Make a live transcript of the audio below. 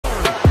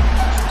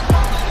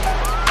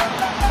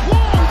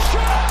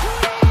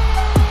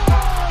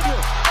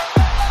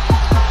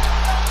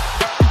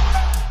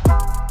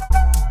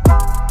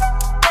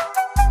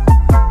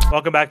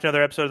Welcome back to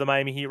another episode of the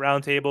Miami Heat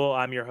Roundtable.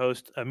 I'm your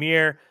host,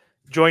 Amir,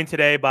 joined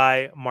today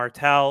by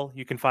Martel.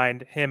 You can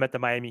find him at the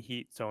Miami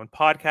Heat Zone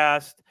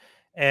podcast.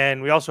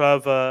 And we also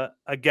have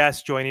a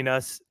guest joining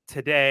us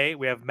today.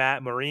 We have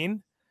Matt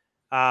Morin.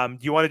 Do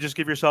you want to just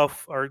give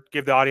yourself or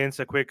give the audience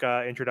a quick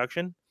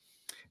introduction?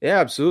 Yeah,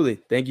 absolutely.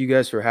 Thank you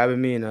guys for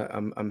having me, and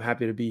I'm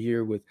happy to be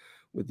here with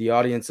the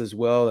audience as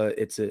well.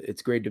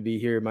 It's great to be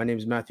here. My name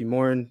is Matthew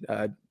Morin.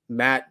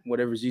 Matt,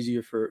 whatever's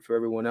easier for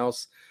everyone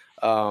else.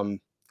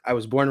 I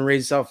was born and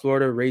raised in South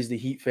Florida, raised a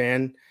Heat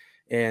fan,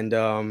 and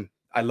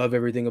I love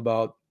everything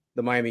about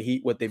the Miami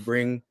Heat, what they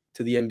bring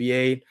to the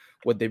NBA,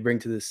 what they bring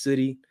to the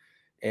city,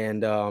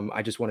 and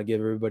I just want to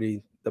give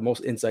everybody the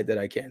most insight that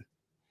I can.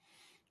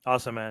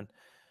 Awesome, man.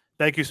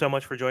 Thank you so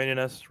much for joining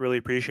us. Really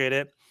appreciate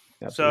it.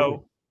 Absolutely.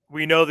 So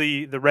we know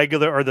the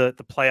regular or the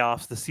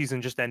playoffs, the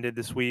season just ended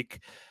this week.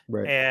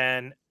 Right.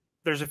 And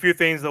there's a few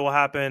things that will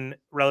happen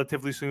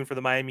relatively soon for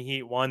the Miami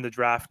Heat. One, the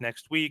draft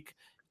next week.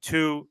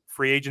 Two,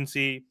 free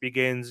agency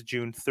begins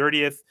June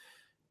 30th.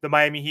 The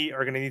Miami Heat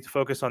are going to need to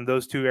focus on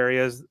those two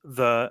areas.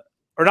 The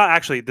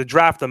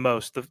draft the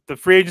most. The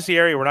free agency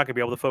area, we're not going to be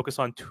able to focus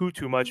on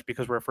too much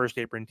because we're a first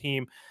apron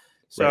team.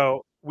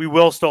 So we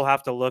will still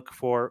have to look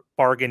for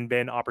bargain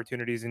bin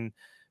opportunities in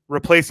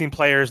replacing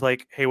players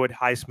like Haywood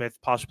Highsmith,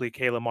 possibly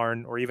Caleb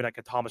Martin, or even like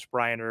a Thomas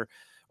Bryant or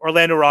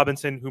Orlando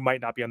Robinson, who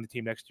might not be on the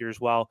team next year as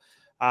well.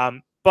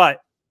 But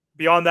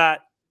beyond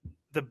that,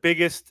 the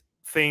biggest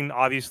thing,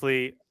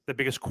 obviously, the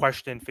biggest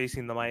question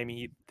facing the Miami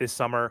Heat this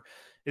summer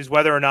is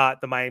whether or not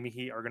the Miami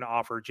Heat are going to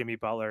offer Jimmy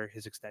Butler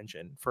his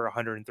extension for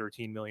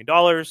 $113 million.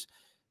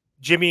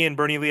 Jimmy and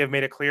Bernie Lee have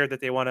made it clear that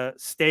they want to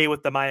stay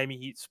with the Miami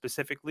Heat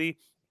specifically,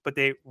 but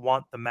they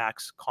want the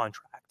max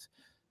contract.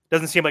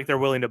 Doesn't seem like they're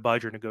willing to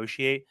budge or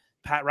negotiate.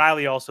 Pat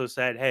Riley also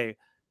said, hey,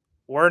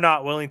 we're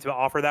not willing to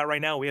offer that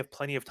right now. We have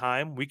plenty of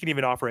time. We can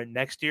even offer it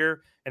next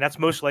year. And that's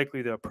most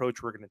likely the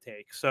approach we're going to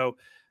take. So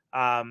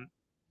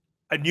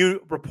a new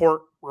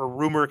report or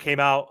rumor came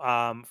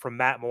out from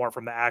Matt Morin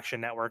from the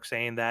Action Network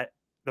saying that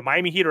the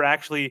Miami Heat are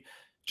actually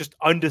just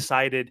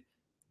undecided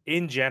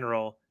in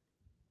general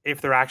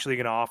if they're actually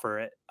going to offer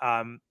it.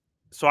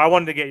 So I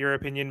wanted to get your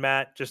opinion,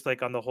 Matt, just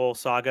like on the whole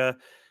saga.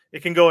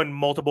 It can go in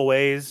multiple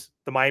ways.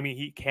 The Miami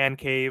Heat can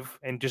cave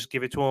and just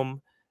give it to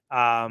him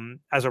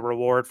as a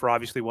reward for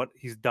obviously what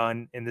he's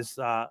done in this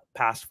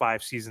past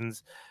 5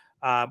 seasons.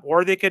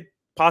 Or they could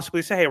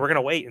possibly say, hey, we're going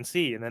to wait and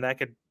see. And then that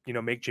could,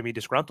 make Jimmy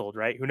disgruntled,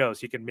 right? Who knows?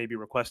 He could maybe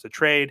request a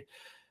trade.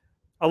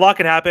 A lot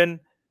can happen.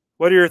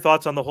 What are your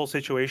thoughts on the whole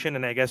situation?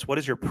 And I guess, what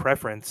is your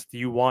preference? Do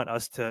you want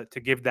us to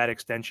give that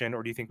extension,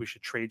 or do you think we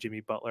should trade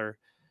Jimmy Butler?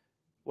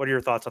 What are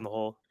your thoughts on the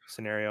whole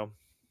scenario?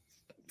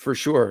 For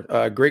sure.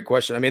 Great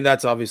question. I mean,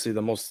 that's obviously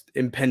the most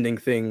impending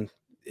thing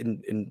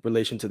in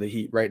relation to the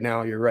Heat right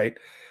now. You're right.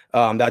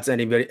 That's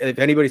anybody. If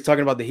anybody's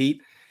talking about the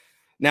Heat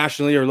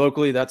nationally or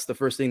locally, that's the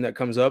first thing that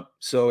comes up.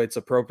 So it's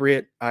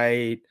appropriate.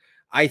 I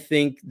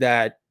think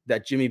that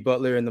Jimmy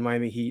Butler and the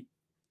Miami Heat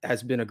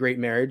has been a great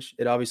marriage.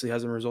 It obviously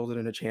hasn't resulted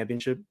in a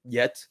championship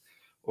yet,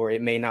 or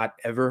it may not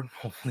ever.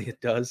 Hopefully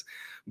it does.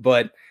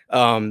 But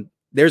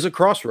there's a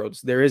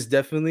crossroads. There is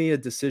definitely a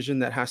decision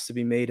that has to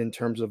be made in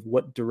terms of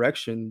what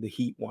direction the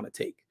Heat want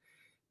to take.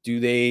 Do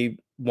they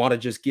want to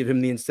just give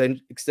him the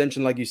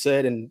extension, like you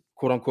said, and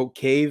quote unquote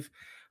cave?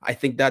 I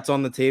think that's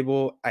on the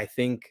table. I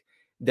think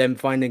them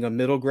finding a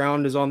middle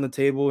ground is on the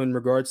table in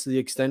regards to the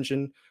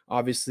extension.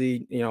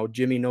 Obviously,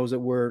 Jimmy knows that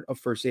we're a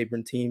first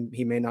apron team.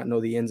 He may not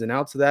know the ins and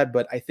outs of that,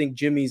 but I think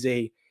Jimmy's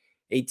a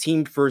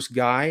team first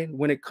guy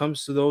when it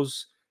comes to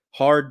those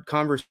hard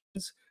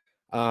conversations.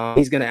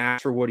 He's going to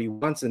ask for what he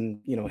wants,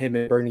 and him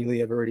and Bernie Lee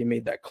have already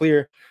made that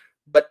clear.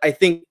 But I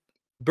think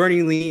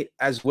Bernie Lee,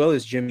 as well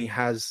as Jimmy,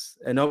 has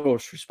an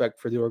utmost respect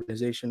for the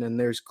organization, and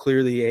there's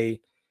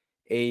clearly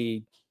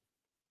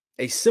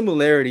a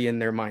similarity in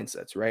their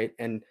mindsets, right?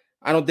 And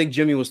I don't think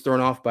Jimmy was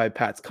thrown off by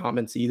Pat's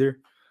comments either.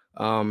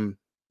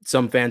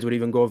 Some fans would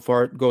even go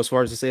as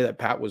far as to say that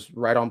Pat was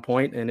right on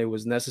point and it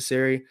was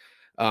necessary.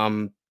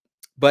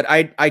 But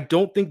I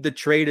don't think the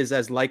trade is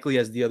as likely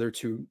as the other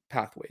two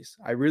pathways.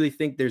 I really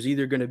think there's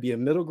either going to be a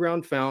middle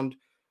ground found,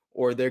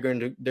 or they're going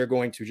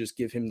to just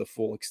give him the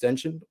full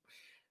extension,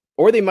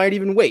 or they might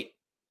even wait.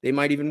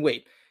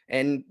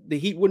 And the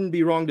Heat wouldn't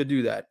be wrong to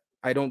do that.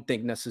 I don't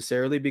think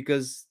necessarily,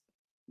 because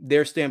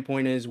their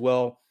standpoint is,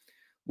 well,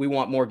 we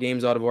want more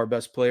games out of our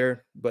best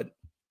player. But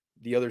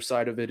the other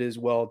side of it is,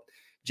 well,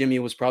 Jimmy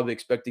was probably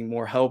expecting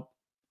more help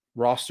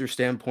roster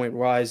standpoint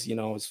wise,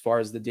 as far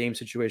as the Dame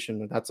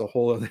situation. That's a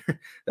whole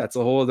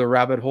other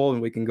rabbit hole,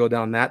 and we can go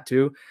down that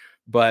too.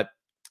 But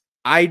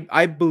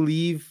I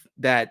believe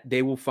that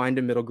they will find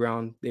a middle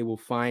ground. They will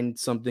find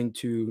something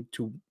to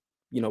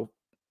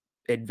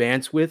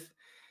advance with.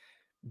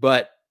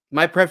 But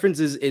my preference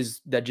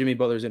is that Jimmy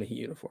Butler's in a Heat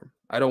uniform.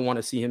 I don't want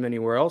to see him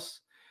anywhere else.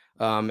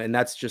 And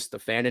that's just the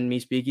fan in me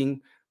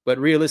speaking. But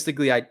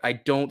realistically, I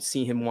don't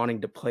see him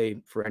wanting to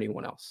play for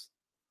anyone else.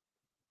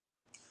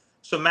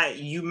 So Matt,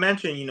 you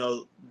mentioned,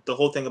 the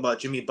whole thing about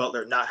Jimmy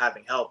Butler not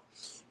having help.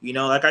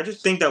 Like I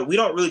just think that we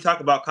don't really talk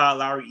about Kyle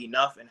Lowry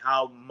enough and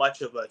how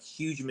much of a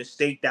huge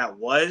mistake that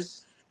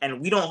was. And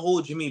we don't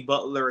hold Jimmy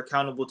Butler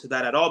accountable to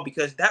that at all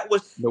because that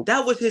was Nope.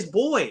 his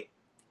boy.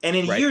 And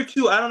in Right. year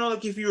two, I don't know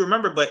if you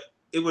remember, but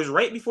it was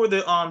right before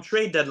the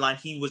trade deadline.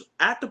 He was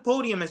at the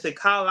podium and said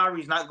Kyle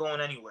Lowry's not going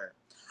anywhere.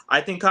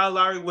 I think Kyle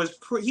Lowry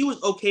he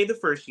was okay the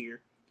first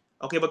year.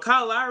 Okay, but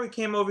Kyle Lowry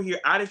came over here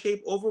out of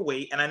shape,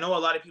 overweight, and I know a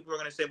lot of people are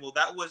going to say,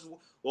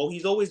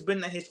 he's always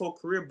been that his whole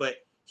career, but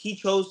he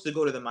chose to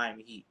go to the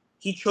Miami Heat.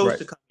 He chose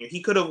to come here.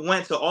 He could have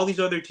went to all these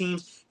other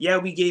teams. Yeah,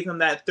 we gave him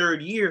that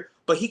third year,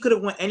 but he could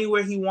have went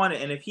anywhere he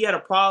wanted. And if he had a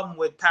problem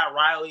with Pat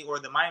Riley or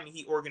the Miami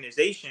Heat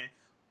organization,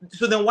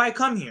 so then why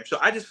come here? So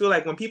I just feel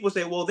like when people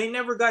say, well, they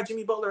never got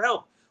Jimmy Butler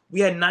help, we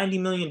had $90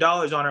 million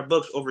on our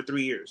books over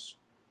 3 years.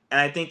 And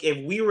I think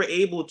if we were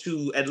able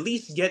to at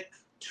least get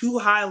 2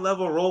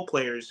 high-level role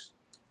players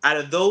out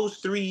of those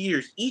 3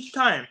 years each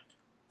time,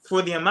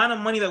 for the amount of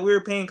money that we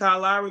were paying Kyle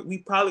Lowry, we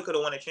probably could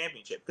have won a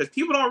championship. Because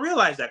people don't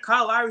realize that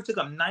Kyle Lowry took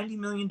up $90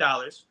 million,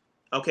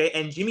 okay,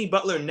 and Jimmy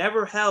Butler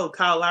never held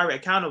Kyle Lowry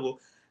accountable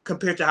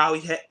compared to how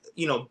he had,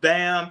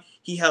 Bam,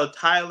 he held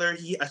Tyler,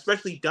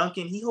 especially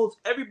Duncan, he holds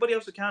everybody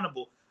else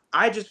accountable.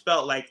 I just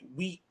felt like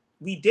we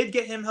did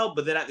get him help,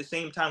 but then at the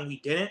same time we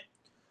didn't.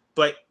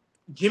 But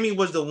Jimmy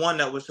was the one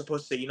that was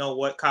supposed to say, you know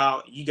what,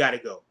 Kyle, you got to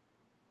go.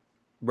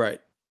 Right.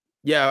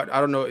 Yeah,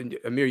 I don't know.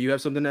 Amir, you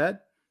have something to add?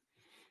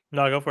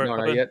 No, go for it. No,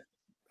 not yet.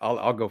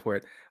 I'll go for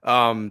it.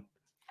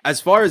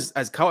 As far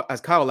as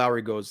Kyle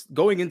Lowry goes,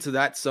 going into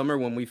that summer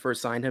when we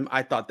first signed him,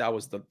 I thought that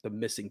was the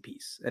missing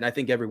piece, and I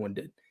think everyone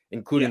did,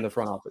 including the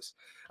front office.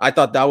 I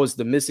thought that was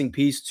the missing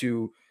piece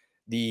to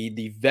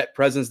the vet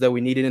presence that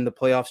we needed in the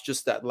playoffs,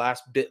 just that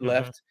last bit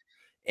left.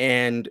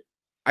 And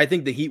I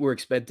think the Heat were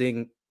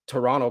expecting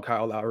Toronto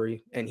Kyle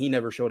Lowry, and he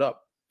never showed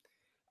up.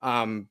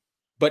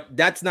 But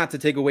that's not to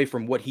take away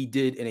from what he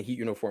did in a Heat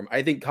uniform.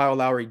 I think Kyle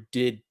Lowry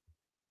did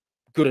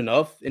good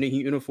enough in a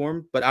Heat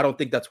uniform, but I don't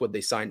think that's what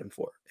they signed him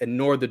for, and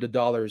nor did the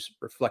dollars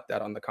reflect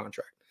that on the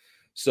contract.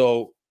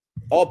 So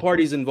all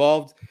parties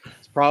involved,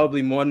 it's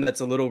probably one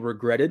that's a little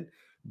regretted,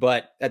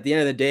 but at the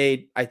end of the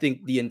day, I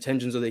think the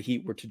intentions of the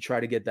Heat were to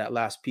try to get that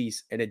last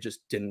piece, and it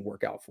just didn't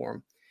work out for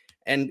him.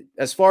 And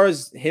as far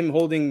as him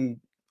holding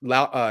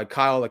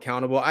Kyle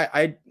accountable,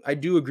 I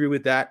do agree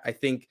with that. I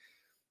think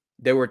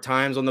there were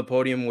times on the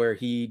podium where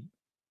he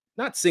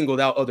not singled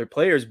out other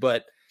players,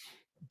 but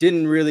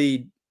didn't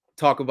really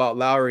talk about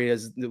Lowry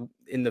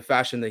in the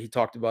fashion that he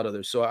talked about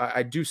others. So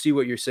I do see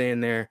what you're saying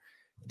there.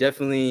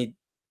 Definitely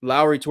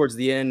Lowry towards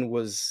the end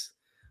was,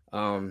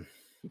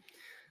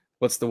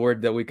 what's the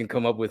word that we can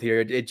come up with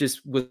here? It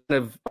just was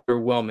kind of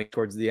overwhelming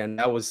towards the end.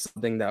 That was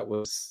something that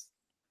was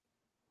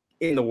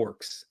in the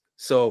works.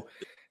 So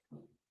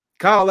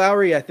Kyle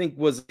Lowry, I think,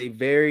 was a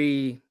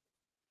very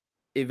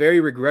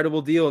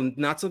regrettable deal, and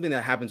not something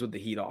that happens with the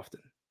Heat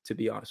often, to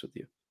be honest with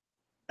you.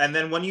 And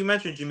then when you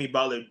mentioned Jimmy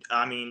Butler,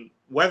 I mean,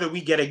 whether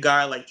we get a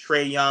guy like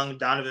Trae Young,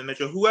 Donovan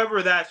Mitchell,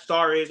 whoever that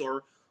star is,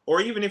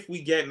 or even if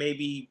we get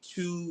maybe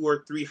 2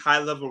 or 3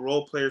 high-level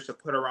role players to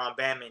put around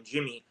Bam and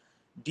Jimmy,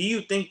 do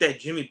you think that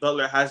Jimmy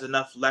Butler has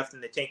enough left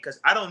in the tank? Because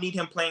I don't need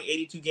him playing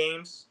 82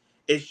 games.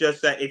 It's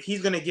just that if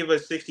he's going to give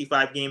us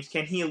 65 games,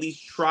 can he at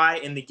least try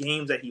in the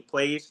games that he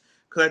plays?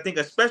 Because I think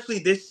especially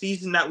this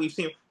season that we've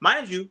seen,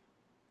 mind you,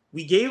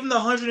 we gave him the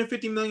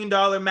 $150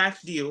 million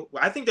max deal.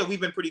 I think that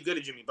we've been pretty good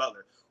at Jimmy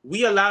Butler.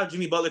 We allowed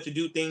Jimmy Butler to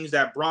do things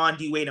that Braun,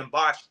 D-Wade, and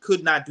Bosh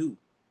could not do.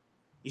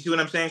 You see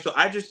what I'm saying? So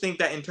I just think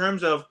that in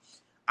terms of,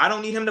 I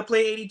don't need him to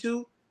play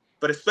 82,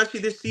 but especially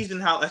this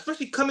season,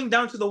 especially coming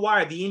down to the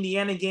wire, the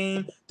Indiana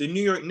game, the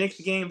New York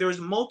Knicks game, there was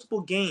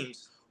multiple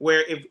games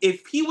where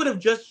if he would have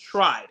just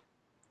tried,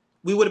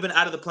 we would have been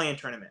out of the play-in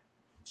tournament.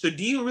 So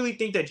do you really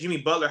think that Jimmy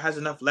Butler has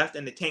enough left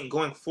in the tank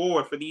going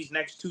forward for these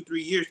next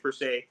 2-3 years per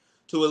se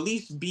to at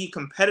least be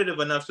competitive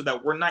enough so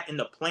that we're not in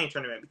the play-in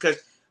tournament? Because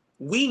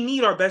we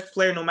need our best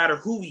player no matter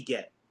who we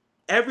get.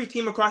 Every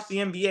team across the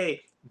NBA,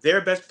 their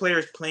best player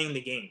is playing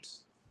the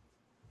games.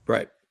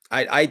 Right.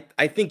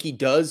 I think he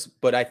does,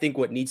 but I think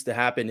what needs to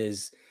happen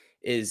is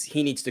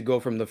he needs to go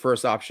from the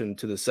first option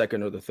to the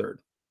second or the third.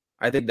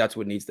 I think that's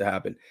what needs to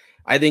happen.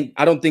 I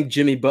don't think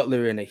Jimmy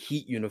Butler in a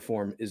Heat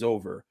uniform is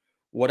over.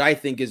 What I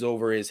think is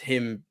over is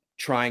him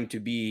trying to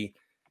be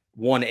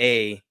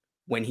 1A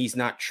when he's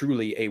not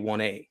truly a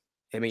 1A.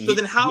 I mean, so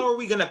then how are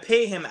we going to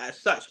pay him as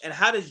such? And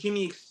how does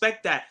Jimmy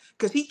expect that?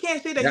 Because he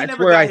can't say that he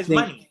never got his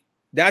money.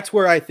 That's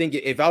where I think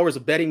if I was a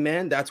betting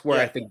man, that's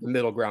where I think the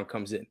middle ground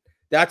comes in.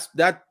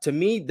 That to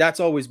me, that's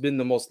always been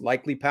the most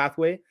likely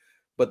pathway.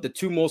 But the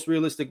 2 most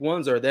realistic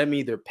ones are them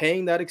either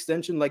paying that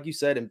extension, like you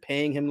said, and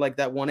paying him like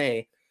that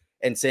 1A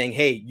and saying,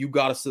 hey, you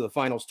got us to the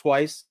finals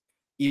twice,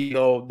 even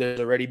though there's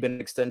already been an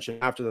extension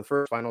after the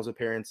first finals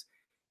appearance.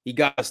 He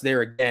got us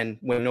there again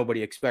when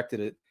nobody expected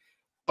it.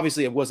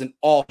 Obviously, it wasn't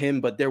all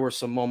him, but there were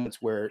some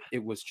moments where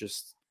it was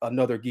just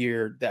another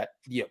gear that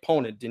the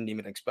opponent didn't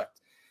even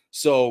expect.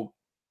 So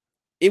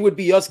it would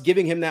be us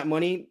giving him that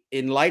money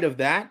in light of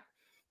that.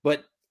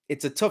 But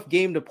it's a tough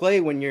game to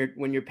play when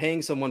you're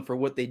paying someone for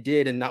what they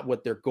did and not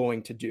what they're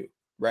going to do,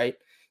 right?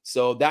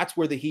 So that's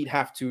where the Heat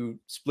have to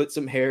split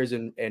some hairs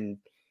and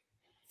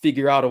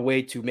figure out a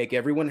way to make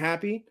everyone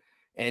happy.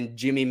 And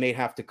Jimmy may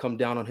have to come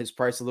down on his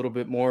price a little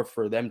bit more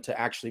for them to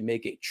actually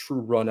make a true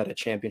run at a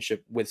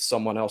championship with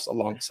someone else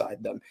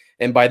alongside them.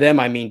 And by them,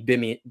 I mean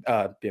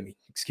Bam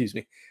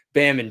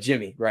and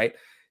Jimmy, right?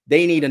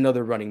 They need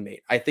another running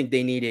mate. I think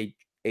they need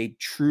a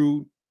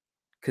true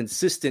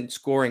consistent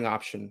scoring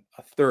option,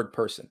 a third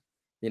person.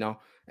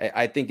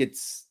 I think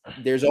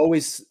there's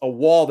always a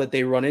wall that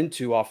they run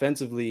into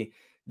offensively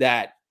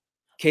that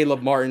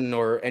Caleb Martin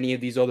or any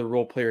of these other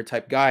role player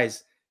type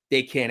guys,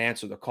 they can't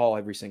answer the call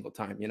every single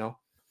time,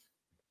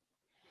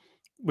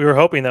 We were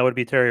hoping that would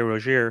be Terry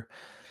Rozier.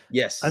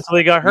 Yes. Until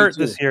he got hurt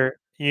this year,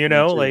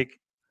 like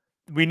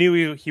we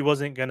knew he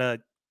wasn't going to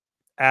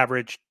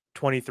average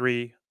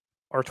 23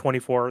 or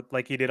 24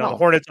 like he did on the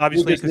Hornets,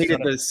 obviously. We just needed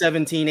the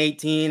 17,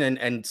 18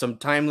 and some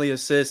timely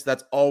assists.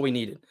 That's all we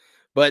needed.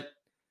 But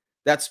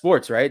that's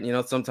sports, right?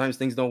 Sometimes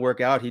things don't work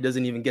out. He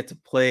doesn't even get to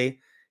play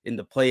in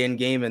the play-in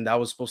game, and that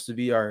was supposed to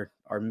be our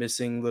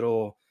missing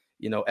little,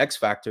 X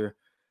factor.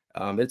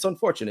 It's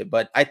unfortunate,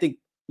 but I think,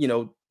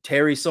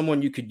 Terry's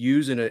someone you could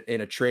use in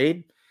a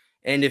trade.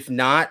 And if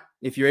not,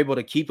 if you're able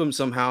to keep him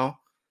somehow,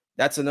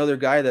 that's another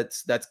guy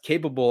that's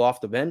capable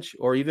off the bench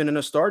or even in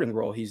a starting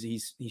role.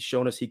 He's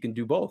shown us he can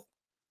do both.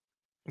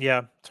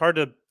 Yeah, it's hard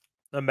to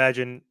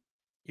imagine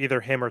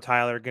either him or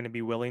Tyler going to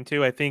be willing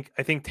to. I think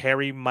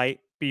Terry might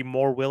be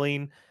more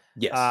willing.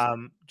 Yes.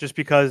 Just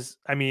because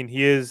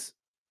he is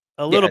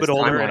a little bit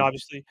older, and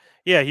obviously,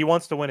 he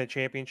wants to win a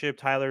championship.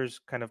 Tyler's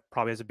kind of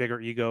probably has a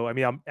bigger ego.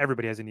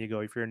 Everybody has an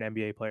ego if you're an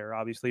NBA player,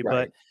 obviously,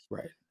 right.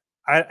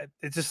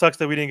 It just sucks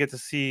that we didn't get to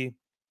see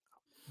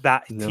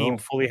that team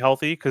fully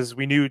healthy, because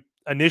we knew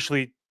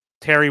initially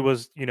Terry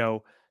was,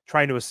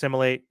 trying to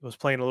assimilate, was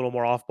playing a little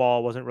more off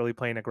ball, wasn't really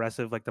playing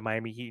aggressive like the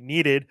Miami Heat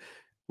needed,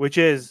 which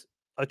is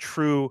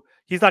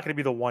he's not going to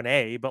be the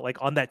 1A, but like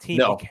on that team,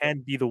 he can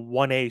be the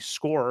 1A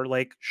scorer,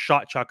 like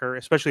shot chucker,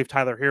 especially if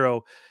Tyler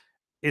Hero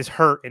is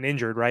hurt and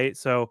injured, right?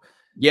 So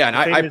yeah, and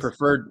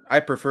I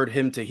preferred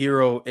him to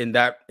Hero in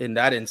that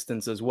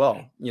instance as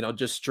well.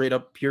 Just straight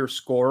up pure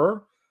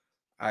scorer.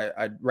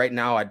 Right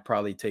now I'd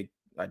probably take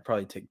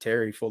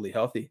Terry fully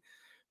healthy,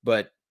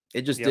 but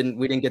it just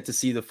we didn't get to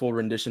see the full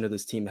rendition of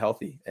this team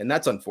healthy, and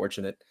that's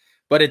unfortunate.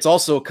 But it's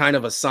also kind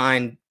of a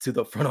sign to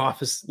the front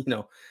office,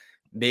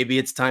 maybe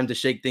it's time to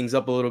shake things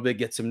up a little bit,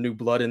 get some new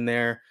blood in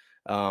there.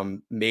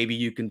 Maybe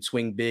you can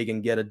swing big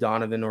and get a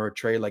Donovan or a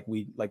Trey like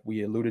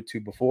we alluded to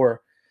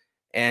before.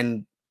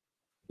 And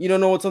you don't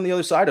know what's on the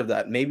other side of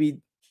that. Maybe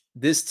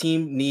this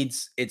team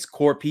needs its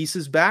core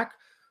pieces back,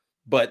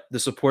 but the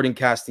supporting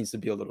cast needs to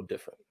be a little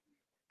different.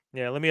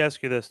 Yeah, let me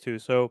ask you this too.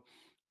 So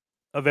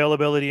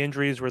availability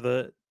injuries were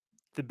the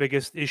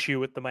biggest issue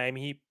with the Miami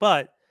Heat,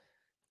 but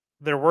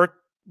there were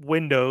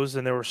windows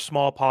and there were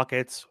small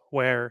pockets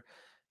where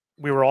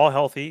we were all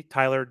healthy.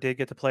 Tyler did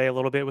get to play a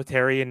little bit with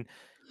Terry, and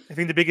I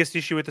think the biggest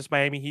issue with this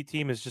Miami Heat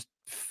team is just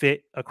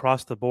fit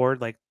across the board.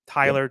 Like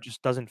Tyler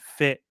just doesn't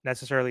fit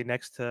necessarily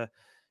next to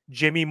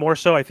Jimmy. More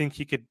so, I think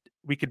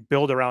we could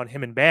build around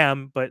him and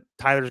Bam, but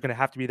Tyler's going to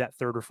have to be that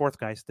third or fourth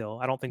guy still.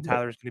 I don't think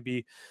Tyler's going to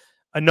be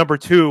a number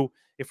two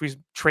if we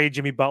trade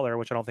Jimmy Butler,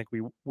 which I don't think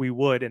we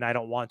would, and I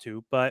don't want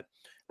to. But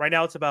right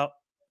now it's about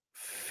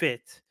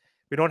fit.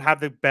 We don't have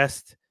the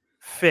best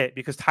fit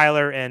because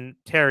Tyler and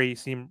Terry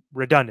seem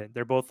redundant.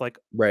 They're both like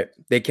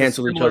they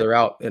cancel each other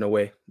out in a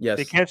way. Yes,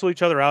 they cancel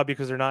each other out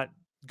because they're not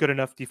good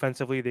enough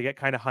defensively. They get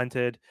kind of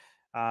hunted.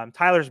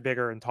 Tyler's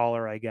bigger and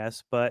taller, I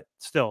guess, but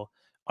still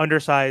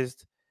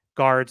undersized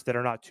guards that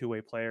are not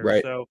two-way players.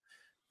 Right. So,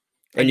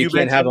 and you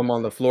can't have them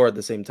on the floor at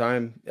the same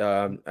time.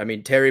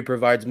 Terry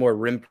provides more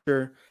rim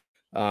pressure.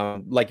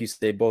 Like you say,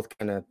 they both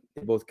kind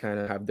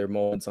of have their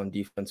moments on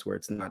defense where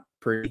it's not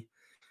pretty,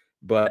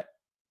 but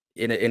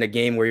in a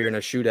game where you're in a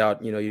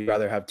shootout, you'd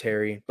rather have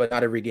Terry, but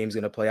not every game's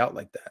going to play out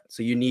like that.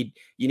 So you need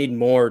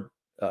more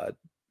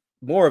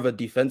of a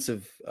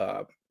defensive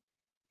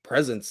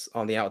presence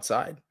on the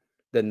outside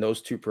than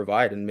those two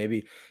provide. And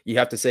maybe you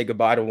have to say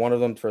goodbye to one of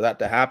them for that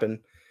to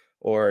happen,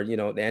 or,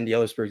 Andy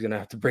Ellisberg's going to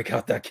have to break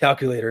out that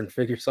calculator and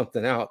figure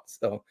something out.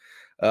 So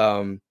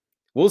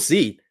we'll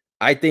see.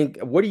 I think,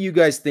 what do you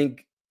guys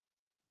think?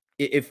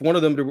 If one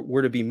of them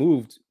were to be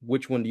moved,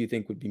 which one do you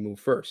think would be moved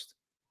first?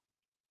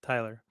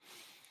 Tyler.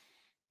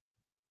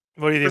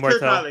 What do you think,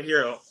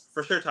 Martel?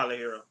 For sure, Tyler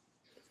Hero.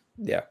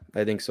 Yeah,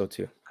 I think so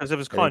too. Because of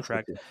his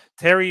contract. So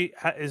Terry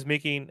is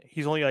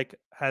he's only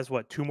has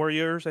 2 more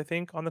years, I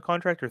think, on the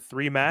contract, or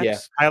 3 max. Yeah.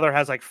 Tyler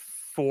has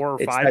 4 or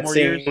 5 more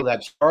years.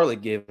 That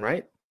Charlotte gave him,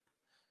 right?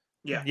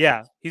 Yeah.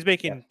 Yeah. He's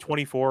making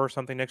 24 or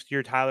something next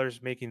year.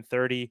 Tyler's making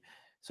 30.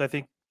 So I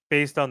think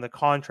based on the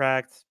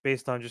contract,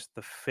 based on just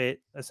the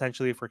fit,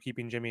 essentially, if we're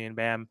keeping Jimmy and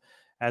Bam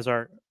as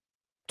our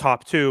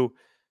top 2,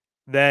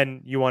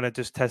 then you want to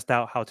just test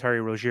out how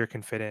Terry Rozier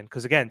can fit in.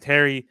 Because again,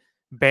 Terry,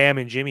 Bam,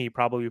 and Jimmy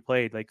probably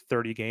played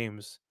 30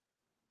 games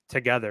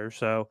together.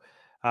 So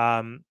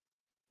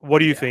what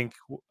do you think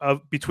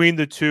of between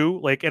the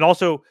two? And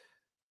also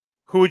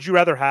who would you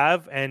rather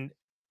have? And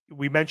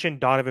we mentioned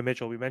Donovan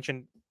Mitchell. We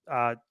mentioned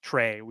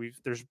Trey.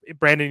 There's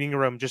Brandon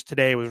Ingram just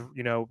today was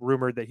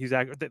rumored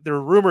that there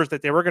were rumors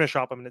that they were going to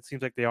shop him, and it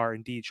seems like they are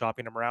indeed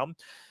shopping him around.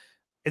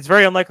 It's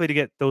very unlikely to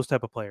get those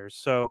type of players.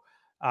 So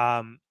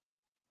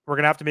we're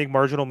going to have to make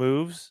marginal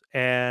moves,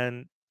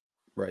 and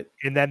right.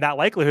 And then that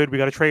likelihood, we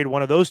got to trade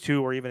one of those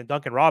two, or even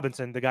Duncan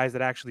Robinson, the guys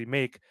that actually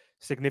make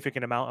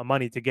significant amount of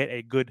money to get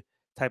a good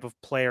type of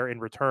player in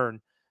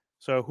return.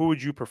 So who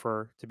would you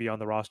prefer to be on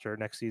the roster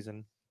next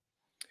season?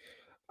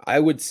 I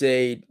would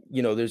say,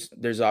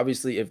 there's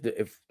obviously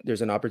if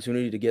there's an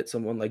opportunity to get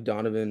someone like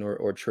Donovan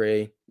or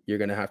Trey, you're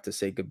gonna have to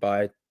say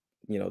goodbye,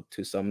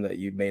 to some that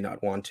you may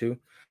not want to.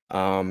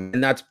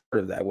 And that's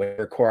part of that. When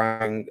you're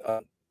acquiring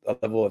a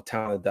level of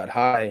talent that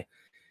high,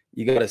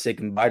 you got to say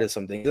goodbye to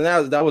something.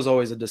 And that was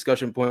always a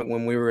discussion point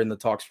when we were in the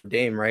talks for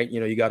Dame, right?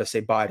 You got to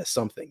say bye to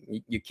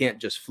something. You can't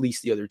just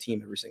fleece the other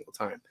team every single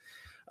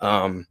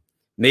time.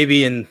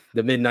 Maybe in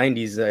the mid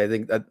 90s, I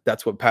think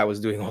that's what Pat was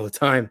doing all the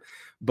time.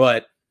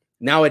 But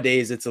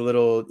nowadays it's a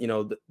little,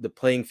 the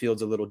playing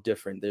field's a little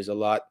different. There's a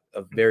lot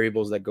of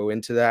variables that go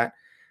into that.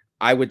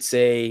 I would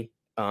say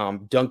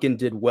Duncan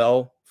did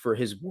well for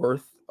his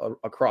worth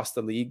across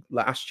the league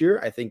last year.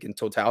 I think in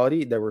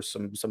totality, there were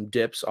some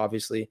dips,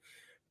 obviously.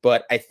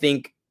 But I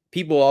think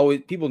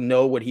people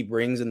know what he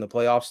brings in the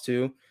playoffs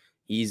too.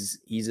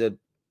 He's a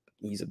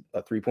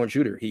 3-point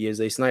shooter. He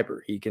is a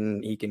sniper. He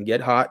can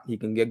get hot. He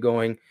can get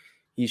going.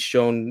 He's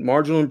shown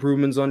marginal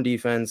improvements on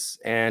defense,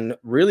 and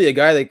really a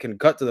guy that can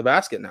cut to the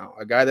basket now,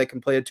 a guy that can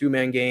play a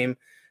 2-man game.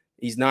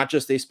 He's not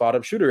just a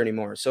spot-up shooter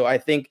anymore. So I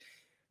think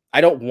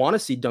I don't want to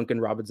see Duncan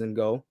Robinson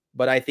go,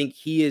 but I think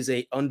he is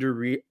a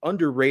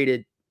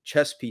underrated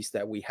chess piece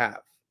that we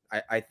have.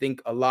 I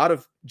think a lot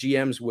of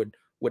GMs would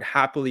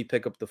happily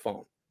pick up the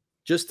phone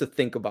just to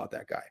think about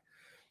that guy.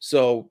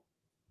 So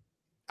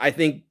I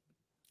think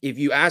if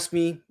you ask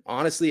me,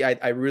 honestly,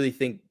 I really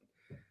think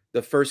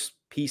the first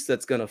piece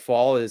that's going to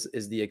fall is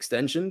the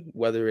extension,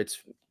 whether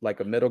it's like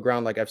a middle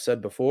ground, like I've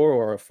said before,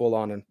 or a full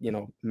on,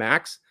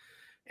 max.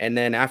 And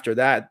then after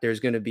that, there's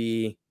going to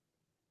be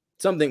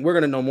something we're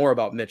going to know more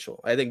about Mitchell.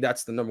 I think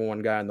that's the number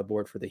one guy on the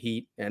board for the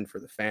Heat and for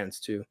the fans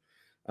too.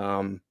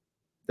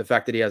 The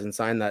fact that he hasn't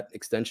signed that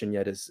extension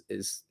yet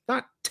is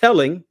not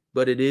telling,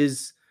 but it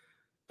is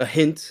a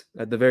hint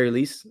at the very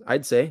least.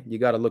 I'd say you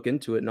got to look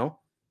into it. No.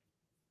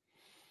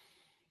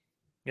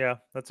 Yeah,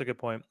 that's a good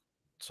point.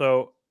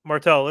 So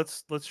Martel,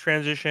 let's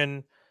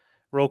transition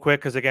real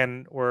quick, because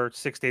again, we're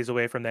 6 days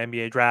away from the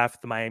NBA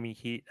draft. The Miami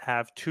Heat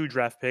have 2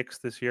 draft picks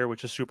this year,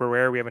 which is super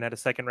rare. We haven't had a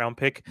second round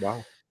pick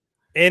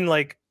in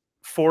like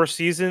 4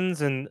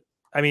 seasons. And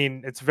I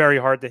mean, it's very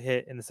hard to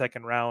hit in the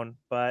second round,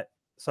 but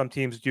some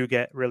teams do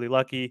get really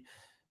lucky.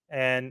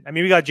 And I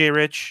mean, we got Jay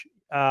Rich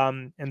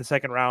in the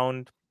second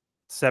round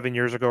 7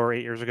 years ago or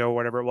 8 years ago,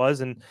 whatever it was.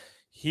 And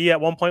he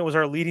at one point was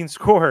our leading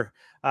scorer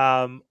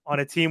on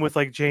a team with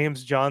like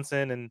James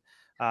Johnson and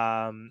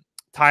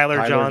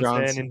Tyler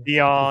Johnson and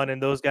Dion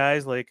and those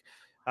guys. Like,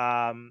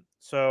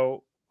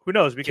 so who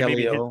knows? We can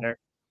maybe hit there.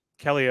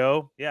 Kelly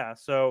O. Yeah.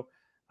 So,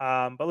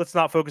 but let's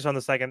not focus on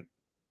the second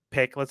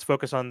pick. Let's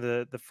focus on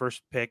the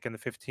first pick and the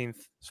 15th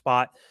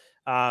spot.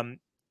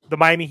 The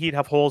Miami Heat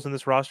have holes in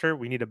this roster.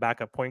 We need a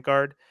backup point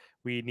guard.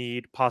 We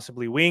need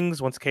possibly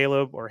wings once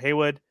Caleb or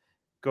Haywood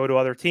go to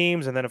other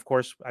teams. And then, of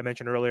course, I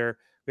mentioned earlier,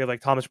 we have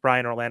like Thomas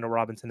Bryant, Orlando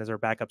Robinson as our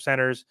backup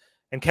centers.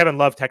 And Kevin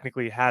Love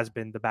technically has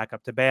been the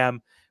backup to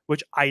Bam,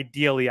 which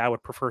ideally I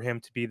would prefer him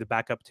to be the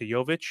backup to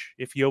Jovic.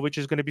 If Jovic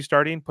is going to be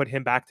starting, put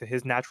him back to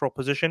his natural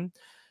position.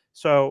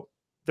 So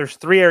there's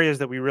 3 areas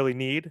that we really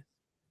need.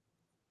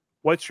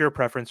 What's your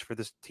preference for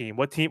this team?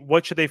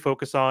 What should they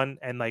focus on?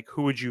 And like,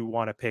 who would you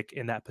want to pick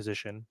in that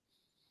position?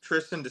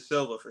 Tristan Da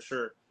Silva for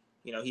sure.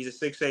 He's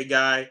a 6'8"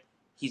 guy.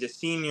 He's a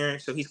senior,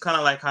 so he's kind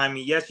of like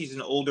Jaime. Yes, he's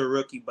an older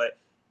rookie, but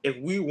if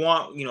we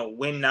want,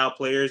 win now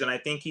players, and I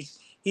think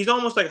he's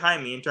almost like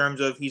Jaime in terms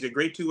of he's a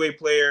great 2-way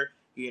player.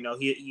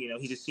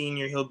 He's a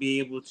senior. He'll be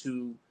able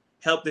to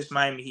help this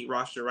Miami Heat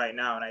roster right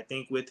now. And I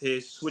think with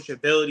his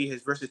switchability,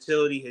 his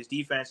versatility, his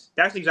defense,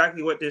 that's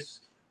exactly what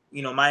this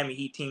Miami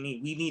Heat team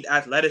need. We need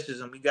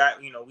athleticism.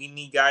 We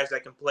need guys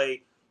that can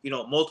play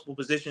multiple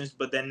positions,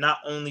 but then not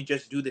only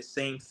just do the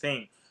same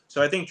thing.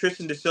 So I think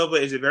Tristan Da Silva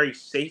is a very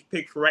safe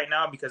pick for right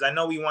now, because I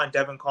know we want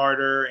Devin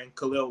Carter and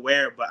Khalil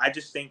Ware, but I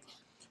just think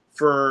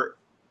for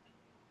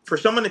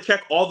someone to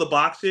check all the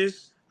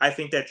boxes, I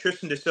think that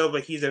Tristan Da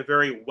Silva, he's a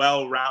very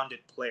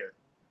well-rounded player.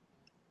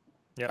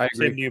 Yeah, I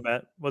agree. Same to you,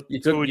 Matt.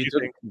 Who would you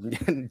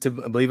think? To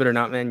believe it or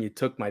not, man, you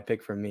took my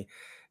pick from me.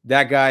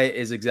 That guy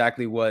is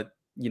exactly what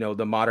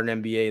the modern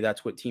NBA.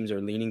 That's what teams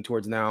are leaning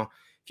towards now.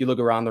 If you look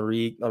around the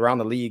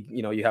league,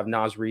 you have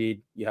Naz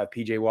Reid, you have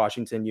PJ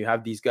Washington, you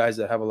have these guys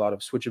that have a lot of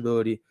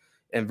switchability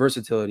and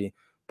versatility,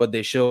 but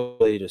they show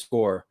ability to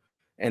score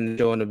and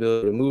show an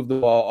ability to move the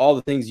ball, all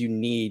the things you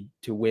need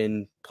to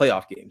win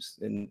playoff games.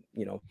 And,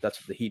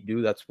 that's what the Heat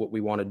do. That's what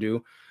we want to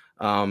do.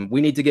 We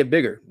need to get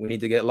bigger. We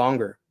need to get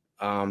longer.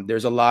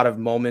 There's a lot of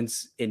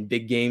moments in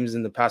big games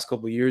in the past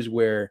couple of years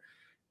where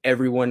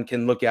everyone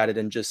can look at it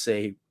and just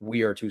say,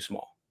 we are too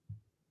small.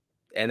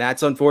 And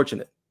that's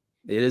unfortunate.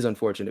 It is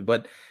unfortunate,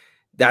 but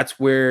that's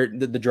where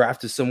the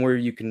draft is somewhere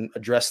you can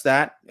address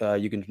that.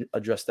 You can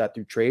address that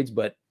through trades,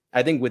 but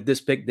I think with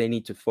this pick, they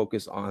need to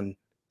focus on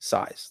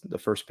size, the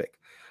first pick.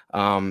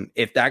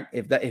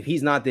 If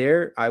he's not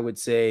there, I would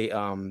say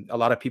a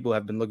lot of people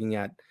have been looking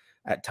at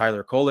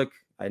Tyler Kolek.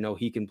 I know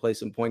he can play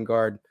some point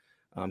guard.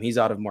 He's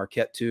out of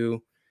Marquette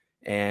too,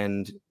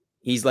 and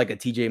he's like a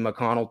TJ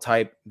McConnell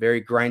type,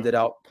 very grinded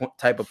out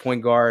type of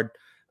point guard.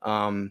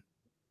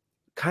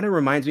 Kind of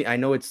reminds me, I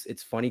know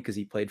it's funny because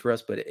he played for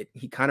us, but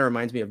he kind of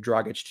reminds me of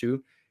Dragic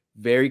too.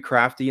 Very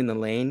crafty in the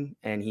lane,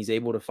 and he's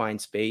able to find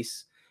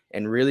space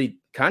and really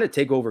kind of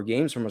take over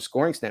games from a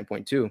scoring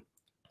standpoint too.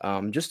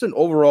 Just an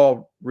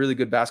overall really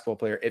good basketball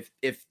player.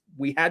 If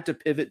we had to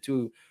pivot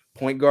to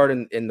point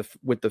guard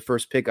with the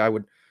first pick, I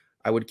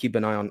would keep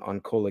an eye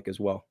on Kolek as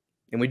well.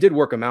 And we did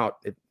work him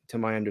out, to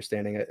my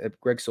understanding.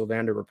 Greg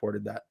Sylvander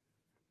reported that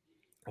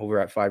over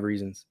at 5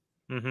 Reasons.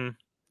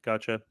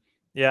 Gotcha.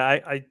 Yeah,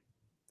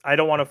 I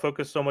don't want to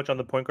focus so much on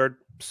the point guard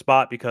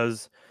spot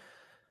because,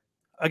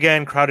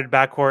 again, crowded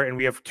backcourt, and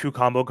we have 2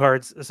 combo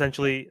guards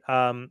essentially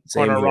on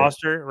our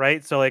roster,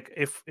 right? So like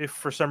if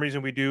for some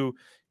reason we do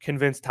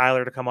convince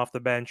Tyler to come off the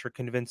bench or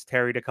convince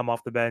Terry to come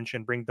off the bench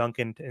and bring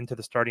Duncan into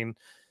the starting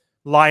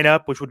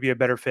lineup, which would be a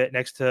better fit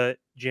next to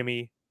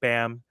Jimmy,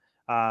 Bam,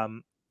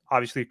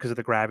 obviously because of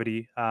the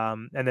gravity,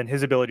 and then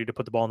his ability to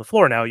put the ball on the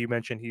floor. Now, you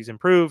mentioned he's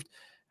improved,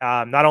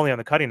 not only on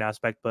the cutting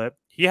aspect, but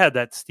he had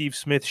that Steve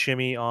Smith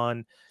shimmy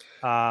on,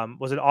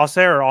 was it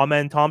Auser or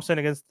Amen Thompson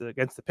against the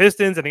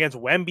Pistons, and against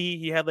Wemby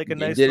he had like a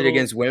nice. He did it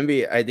against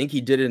Wemby. I think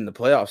he did it in the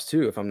playoffs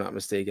too, if I'm not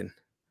mistaken.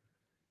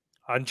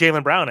 On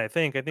Jaylen Brown, I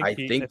think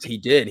he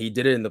did. He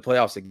did it in the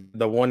playoffs.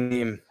 The one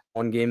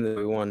game that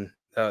we won.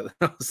 That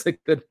was a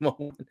good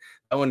moment.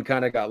 That one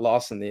kind of got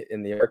lost in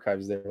the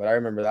archives there, but I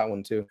remember that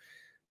one too.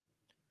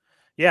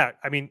 Yeah,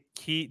 I mean,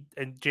 he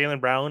and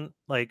Jaylen Brown,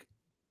 like,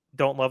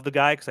 don't love the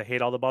guy because I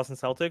hate all the Boston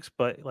Celtics,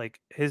 but like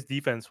his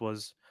defense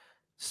was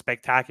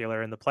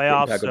spectacular in the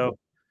playoffs. Impeccable. So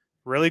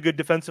really good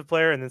defensive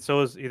player, and then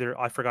so is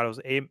I forgot it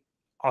was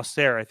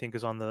Auser, I think,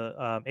 is on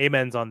the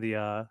Amen's on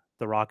the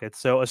Rockets.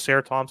 So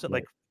Auser Thompson,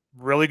 like,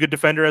 really good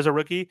defender as a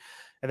rookie,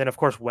 and then of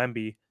course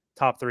Wemby,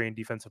 top 3 in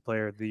defensive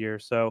player of the year.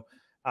 So,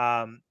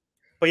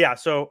 but yeah,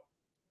 so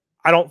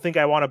I don't think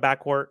I want a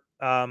backcourt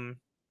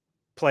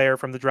player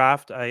from the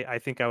draft. I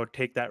think I would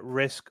take that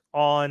risk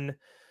on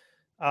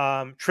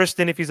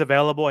Tristan if he's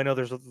available. I know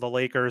there's the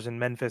Lakers and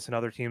Memphis and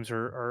other teams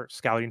are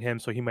scouting him,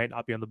 so he might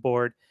not be on the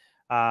board.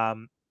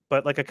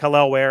 But like a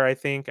Kel'el Ware, I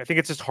think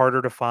it's just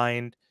harder to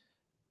find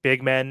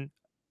big men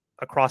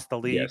across the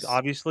league,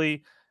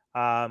 obviously.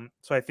 So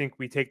I think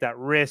we take that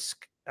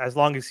risk as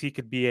long as he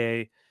could be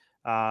a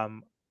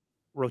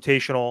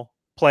rotational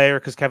player,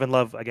 because Kevin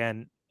Love,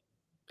 again,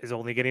 is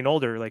only getting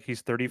older. Like,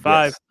 he's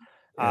 35.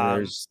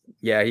 And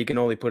he can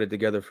only put it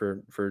together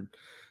for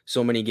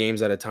so many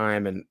games at a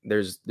time, and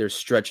there's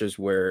stretches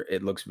where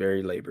it looks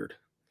very labored.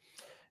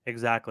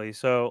 Exactly.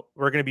 So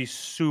we're going to be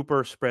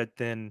super spread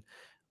thin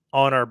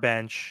on our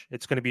bench.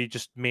 It's going to be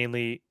just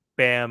mainly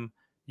Bam,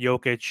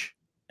 Jokic,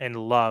 and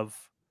Love,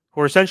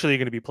 who are essentially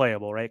going to be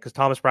playable, right? Because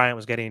Thomas Bryant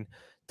was getting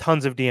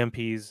tons of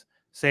DMPs.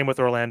 Same with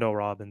Orlando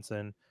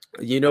Robinson.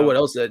 You know what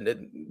else?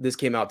 This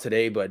came out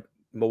today, but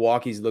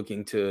Milwaukee's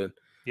looking to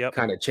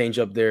kind of change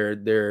up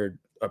their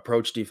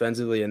approach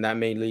defensively, and that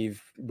may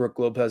leave Brook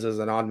Lopez as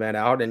an odd man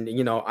out. And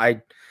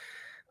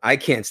I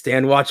can't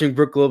stand watching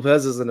Brook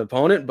Lopez as an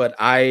opponent, but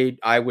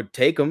I would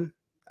take him.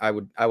 I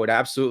would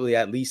absolutely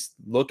at least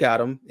look at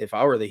him if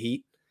I were the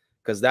Heat,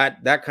 because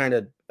that kind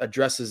of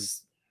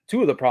addresses 2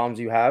 of the problems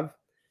you have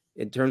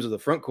in terms of the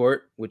front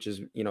court, which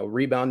is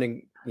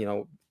rebounding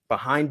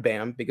behind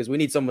Bam, because we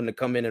need someone to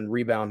come in and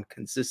rebound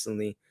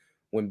consistently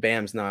when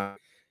Bam's not.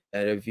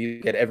 And if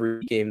you get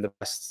every game, the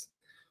best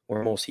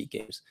or most Heat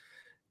games,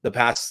 the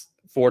past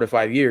 4 to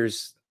 5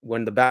 years,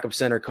 when the backup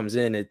center comes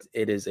in, it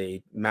is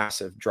a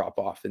massive drop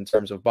off in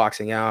terms of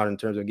boxing out, in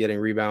terms of getting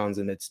rebounds.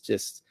 And it's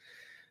just,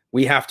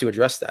 we have to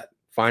address that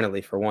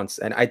finally for once.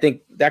 And I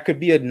think that could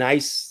be a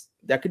nice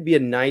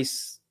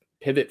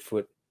pivot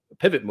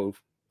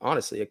move.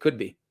 Honestly, it could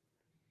be.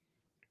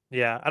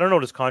 Yeah. I don't know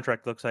what his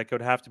contract looks like. It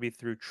would have to be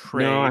through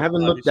trade. No, I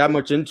haven't looked that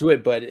much into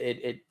it, but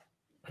it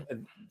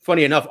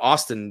funny enough,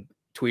 Austin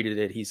tweeted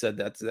it. He said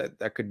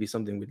that could be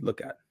something we'd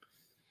look at.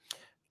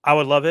 I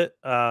would love it.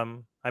 I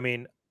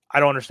mean, I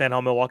don't understand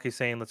how Milwaukee's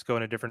saying let's go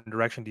in a different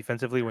direction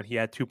defensively when he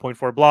had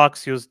 2.4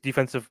 blocks. He was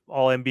defensive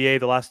All-NBA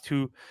the last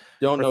 2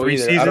 or 3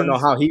 seasons. I don't know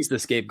how he's the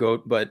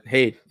scapegoat, but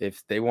hey,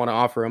 if they want to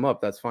offer him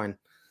up, that's fine.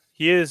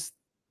 He is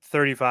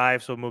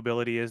 35, so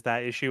mobility is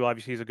that issue.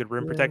 Obviously, he's a good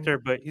rim protector,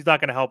 but he's not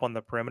going to help on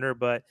the perimeter.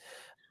 But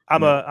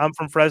I'm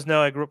from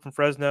Fresno. I grew up from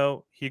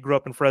Fresno. He grew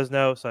up in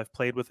Fresno, so I've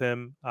played with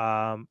him.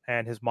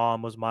 And his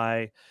mom was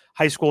my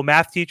high school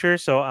math teacher,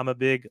 so I'm a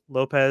big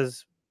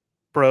Lopez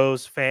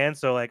Bros fan.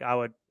 So like, I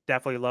would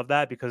definitely love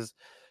that, because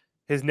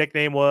his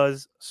nickname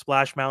was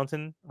Splash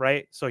Mountain,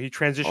 right? So he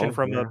transitioned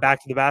from a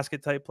back to the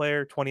basket type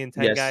player, 20 and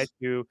 10 guy,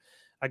 to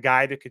a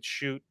guy that could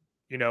shoot,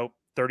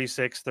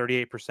 36,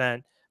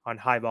 38%. on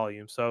high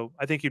volume. So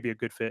I think he'd be a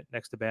good fit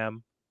next to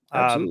Bam.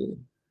 Absolutely.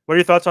 What are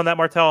your thoughts on that,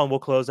 Martel? And we'll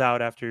close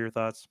out after your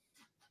thoughts.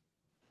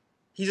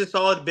 He's a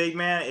solid big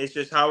man. It's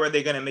just how are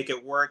they going to make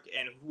it work,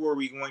 and who are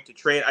we going to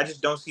trade? I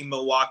just don't see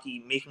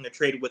Milwaukee making a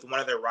trade with one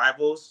of their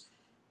rivals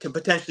to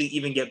potentially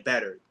even get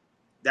better.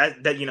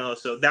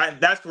 So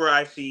that's where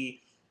I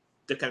see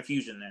the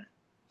confusion there.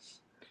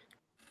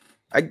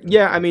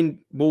 I mean,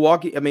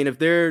 Milwaukee. I mean, if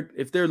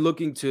they're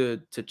looking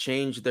to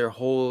change their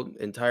whole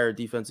entire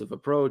defensive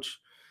approach,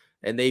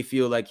 and they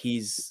feel like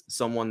he's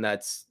someone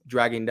that's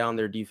dragging down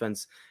their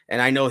defense,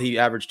 and I know he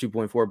averaged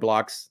 2.4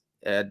 blocks,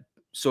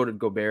 so did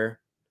Gobert,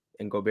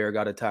 and Gobert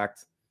got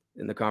attacked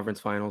in the conference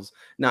finals.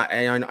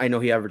 I know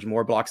he averaged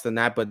more blocks than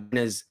that, but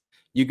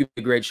you could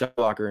be a great shot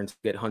blocker and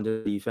get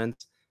 100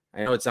 defense.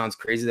 I know it sounds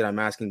crazy that I'm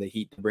asking the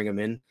Heat to bring him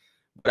in,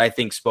 but I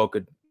think Spo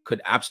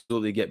could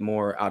absolutely get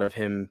more out of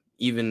him,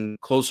 even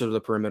closer to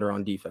the perimeter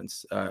on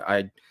defense.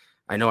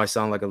 I know I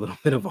sound like a little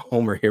bit of a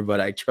homer here,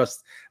 but I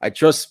trust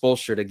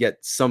Spoelstra to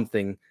get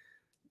something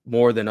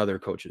more than other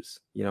coaches,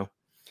 you know?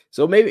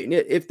 So maybe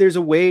if there's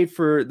a way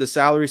for the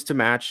salaries to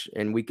match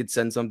and we could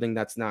send something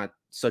that's not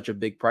such a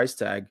big price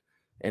tag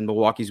and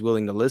Milwaukee's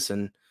willing to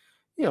listen,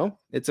 you know,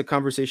 it's a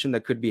conversation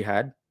that could be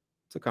had.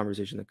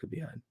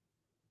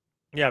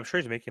 Yeah, I'm sure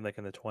he's making like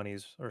in the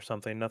 20s or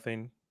something.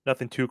 Nothing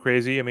too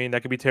crazy. I mean,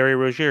 that could be Terry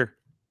Rozier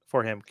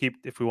for him.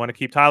 If we want to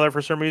keep Tyler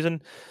for some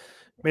reason,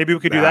 maybe we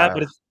could do that.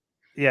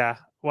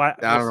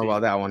 But I don't know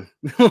about that one.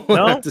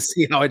 We'll have to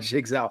see how it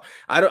shakes out.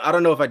 I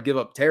don't know if I'd give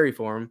up Terry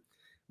for him,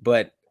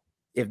 but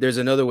if there's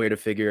another way to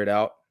figure it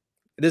out,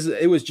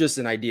 it was just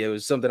an idea. It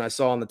was something I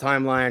saw on the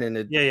timeline, and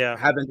I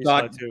haven't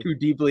thought too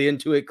deeply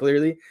into it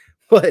clearly.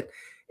 But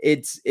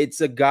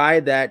it's a guy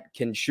that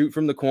can shoot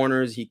from the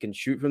corners. He can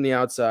shoot from the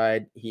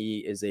outside. He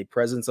is a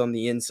presence on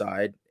the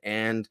inside.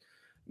 And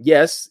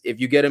yes, if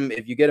you get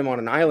him on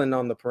an island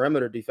on the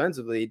perimeter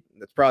defensively,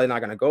 that's probably not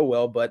going to go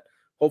well. But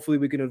hopefully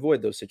we can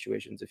avoid those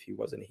situations if he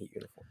was in a Heat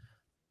uniform.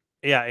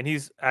 Yeah, and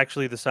he's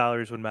actually the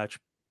salaries would match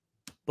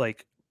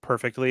like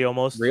perfectly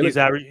almost. Really? He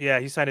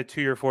signed a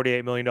 2-year,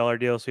 $48 million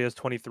deal, so he has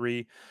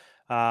 $23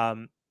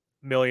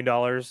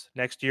 million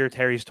next year.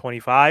 Terry's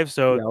 25.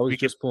 So I was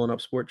just pulling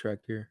up Sport Track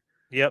here.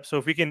 Yep.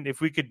 So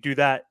if we could do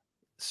that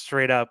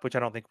straight up, which I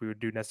don't think we would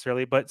do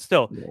necessarily, but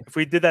still, if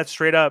we did that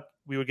straight up,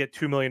 we would get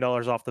 $2 million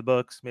off the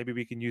books. Maybe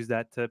we can use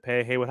that to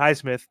pay Haywood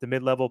Highsmith, the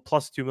mid-level,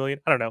 plus $2 million.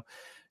 I don't know.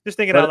 Just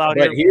thinking out loud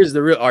here. Here's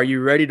the real. Are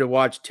you ready to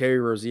watch Terry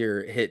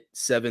Rozier hit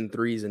 7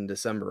 threes in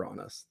December on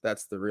us?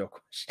 That's the real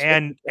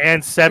question.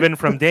 And 7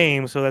 from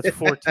Dame, so that's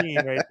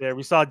 14 right there.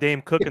 We saw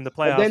Dame cook in the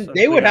playoffs. Then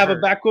they would have a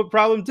backcourt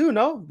problem too.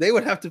 No, they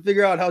would have to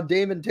figure out how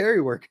Dame and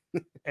Terry work.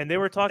 And they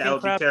were talking that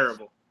would crap. Be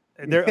terrible.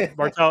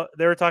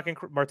 They're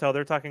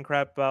talking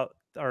crap about,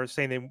 or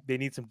saying they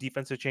need some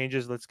defensive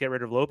changes. Let's get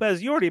rid of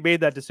Lopez. You already made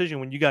that decision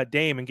when you got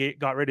Dame and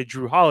got rid of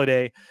Drew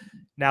Holiday,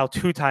 now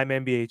 2-time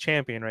NBA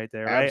champion right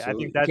there, right?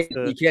 Absolutely. I think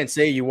you can't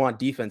say you want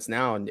defense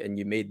now and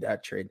you made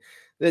that trade.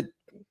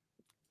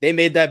 They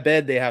made that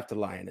bed, they have to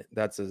lie in it.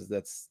 That's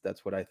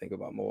what I think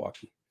about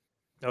Milwaukee.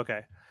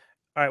 Okay.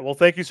 All right. Well,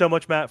 thank you so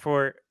much, Matt,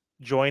 for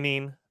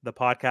joining the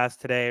podcast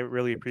today.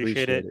 Really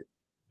appreciate it.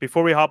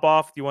 Before we hop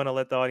off, do you want to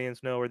let the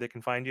audience know where they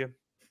can find you?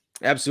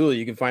 Absolutely.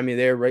 You can find me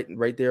there,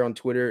 right there on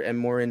Twitter, M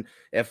Morin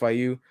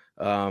FIU.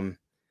 I'm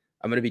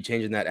going to be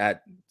changing that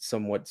at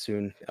somewhat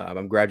soon.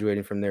 I'm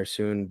graduating from there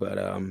soon,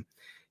 but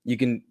you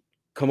can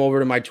come over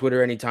to my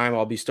Twitter anytime.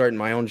 I'll be starting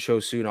my own show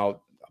soon.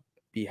 I'll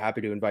be happy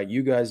to invite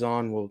you guys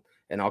on.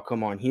 And I'll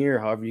come on here,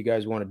 however you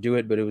guys want to do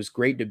it. But it was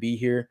great to be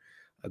here.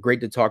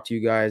 Great to talk to you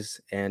guys.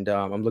 And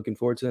I'm looking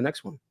forward to the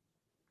next one.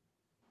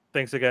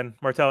 Thanks again.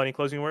 Martel, any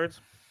closing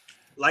words?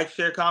 Like,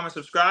 share, comment,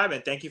 subscribe,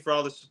 and thank you for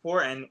all the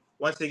support. And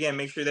once again,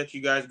 make sure that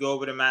you guys go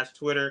over to Matt's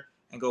Twitter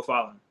and go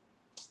follow him.